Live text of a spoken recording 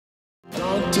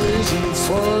days in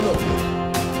front of me,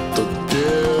 the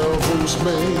devil's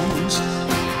maze.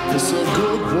 It's a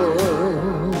good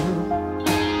world,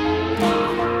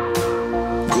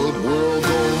 good world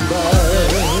going by.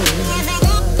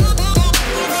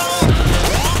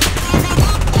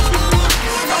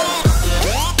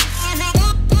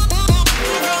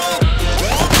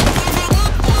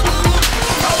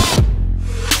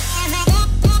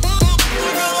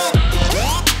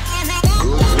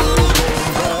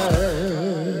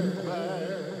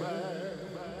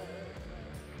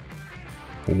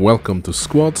 Welcome to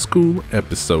Squad School,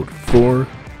 Episode 4.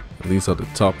 These are the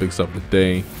topics of the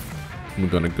day. I'm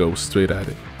gonna go straight at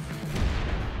it.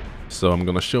 So I'm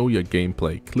gonna show you a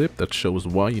gameplay clip that shows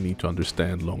why you need to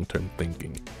understand long-term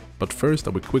thinking. But first I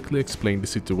will quickly explain the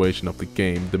situation of the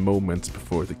game the moments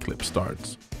before the clip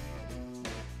starts.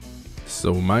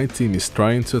 So my team is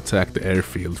trying to attack the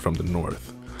airfield from the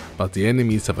north, but the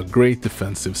enemies have a great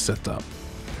defensive setup.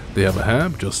 They have a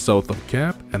hab just south of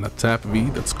Cap and a tap V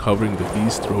that's covering the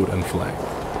east road and flank.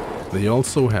 They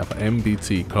also have an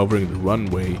MBT covering the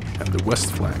runway and the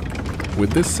west flank.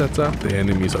 With this setup, the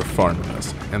enemies are farming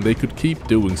us, and they could keep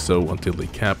doing so until they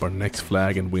cap our next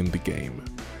flag and win the game.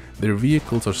 Their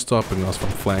vehicles are stopping us from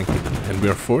flanking, and we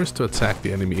are forced to attack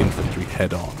the enemy infantry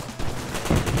head on.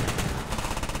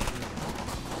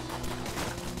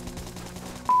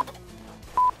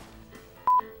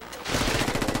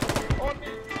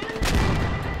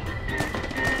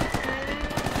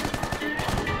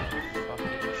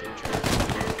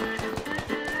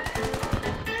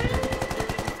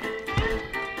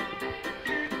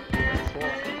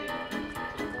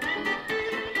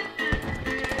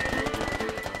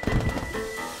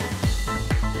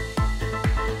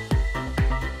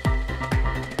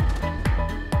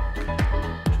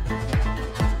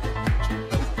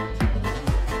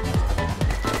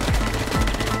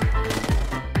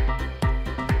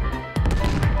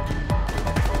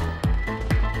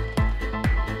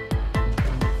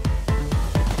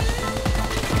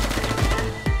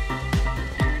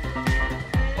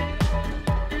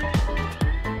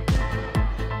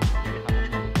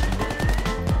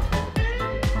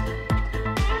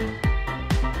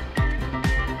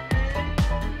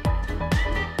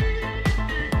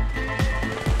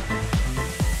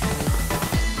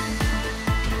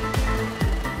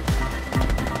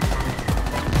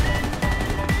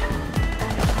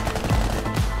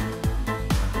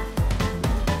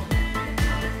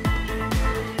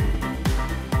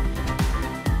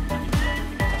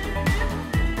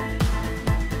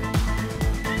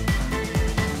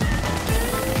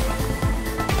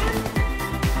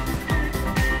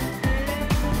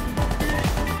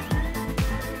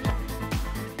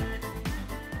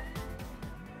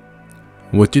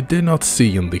 What you did not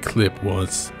see in the clip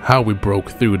was how we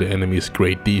broke through the enemy's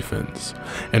great defense.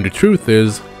 And the truth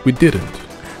is, we didn't.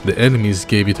 The enemies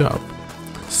gave it up.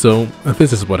 So,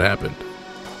 this is what happened.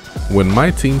 When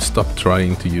my team stopped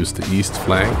trying to use the east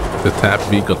flank, the Tap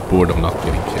V got bored of not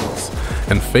getting kills.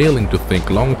 And failing to think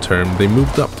long term, they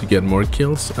moved up to get more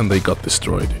kills and they got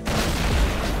destroyed.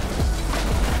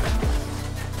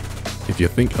 If you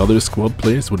think other squad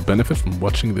players would benefit from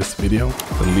watching this video,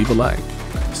 then leave a like.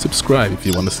 Subscribe if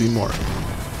you want to see more.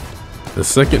 The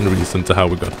second reason to how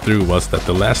we got through was that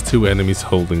the last two enemies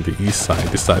holding the east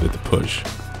side decided to push.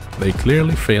 They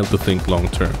clearly failed to think long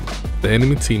term. The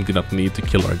enemy team did not need to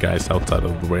kill our guys outside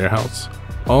of the warehouse.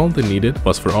 All they needed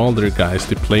was for all their guys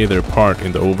to play their part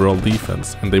in the overall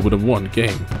defense and they would have won the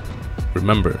game.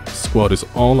 Remember, squad is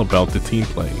all about the team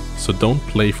play, so don't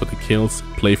play for the kills,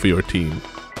 play for your team.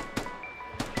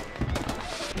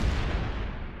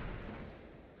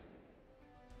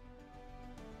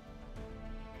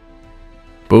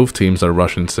 Both teams are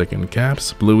rushing second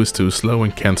caps. Blue is too slow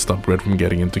and can't stop red from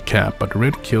getting into cap, but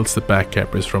red kills the back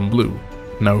cappers from blue.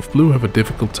 Now if blue have a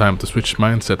difficult time to switch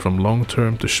mindset from long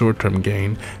term to short term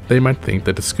gain, they might think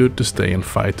that it's good to stay and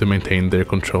fight to maintain their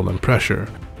control and pressure.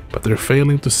 But they're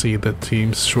failing to see that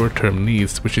team's short term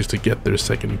needs, which is to get their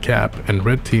second cap, and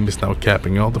red team is now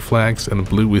capping all the flags and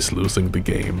blue is losing the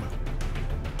game.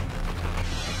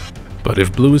 But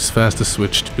if blue is fast to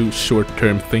switch to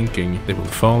short-term thinking, they will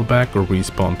fall back or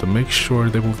respawn to make sure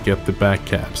they will get the back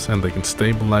caps and they can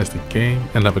stabilize the game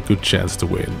and have a good chance to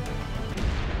win.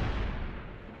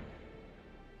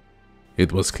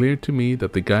 It was clear to me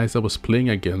that the guys I was playing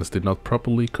against did not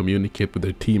properly communicate with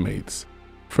their teammates.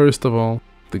 First of all,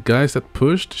 the guys that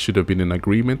pushed should have been in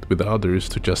agreement with the others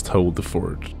to just hold the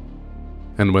fort.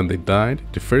 And when they died,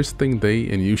 the first thing they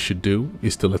and you should do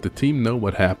is to let the team know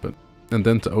what happened. And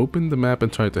then to open the map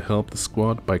and try to help the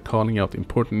squad by calling out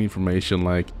important information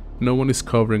like no one is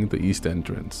covering the east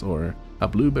entrance, or a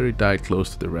blueberry died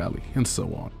close to the rally, and so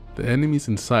on. The enemies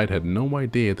inside had no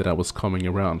idea that I was coming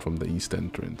around from the east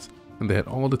entrance, and they had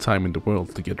all the time in the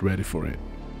world to get ready for it.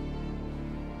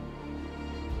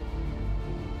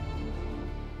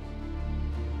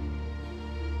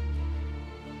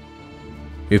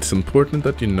 It's important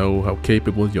that you know how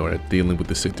capable you are at dealing with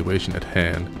the situation at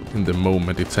hand in the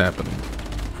moment it's happening.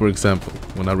 For example,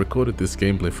 when I recorded this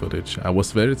gameplay footage, I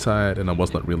was very tired and I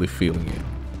was not really feeling it.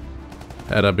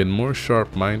 Had I been more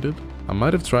sharp-minded, I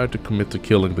might have tried to commit to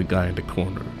killing the guy in the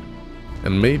corner,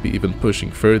 and maybe even pushing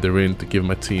further in to give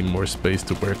my team more space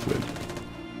to work with.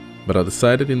 But I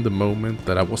decided in the moment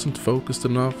that I wasn't focused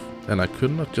enough and I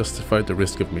could not justify the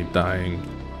risk of me dying,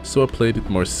 so I played it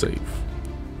more safe.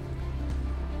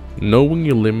 Knowing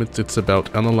your limits, it's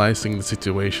about analyzing the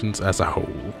situations as a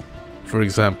whole. For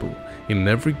example, in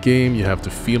every game you have to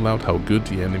feel out how good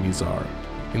the enemies are.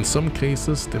 In some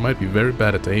cases they might be very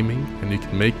bad at aiming and you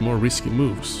can make more risky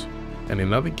moves. And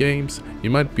in other games you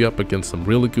might be up against some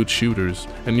really good shooters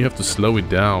and you have to slow it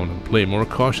down and play more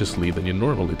cautiously than you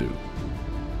normally do.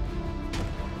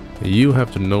 You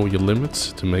have to know your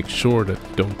limits to make sure that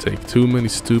you don't take too many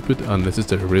stupid,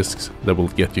 unnecessary risks that will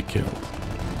get you killed.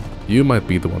 You might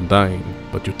be the one dying,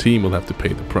 but your team will have to pay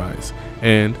the price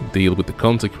and deal with the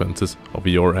consequences of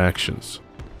your actions.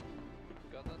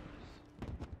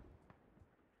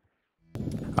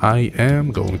 I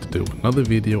am going to do another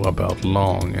video about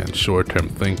long and short-term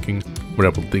thinking, where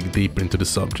I will dig deeper into the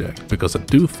subject, because I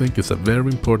do think it's a very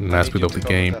important aspect of the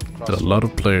game that a lot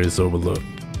of players overlook.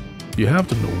 You have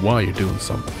to know why you're doing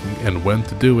something and when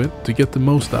to do it to get the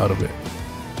most out of it.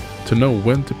 To know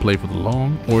when to play for the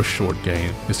long or short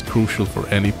game is crucial for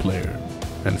any player,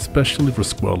 and especially for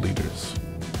squad leaders.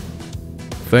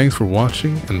 Thanks for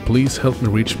watching, and please help me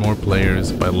reach more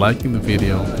players by liking the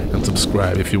video and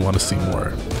subscribe if you want to see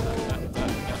more.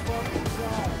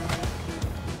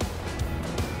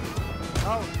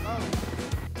 Oh.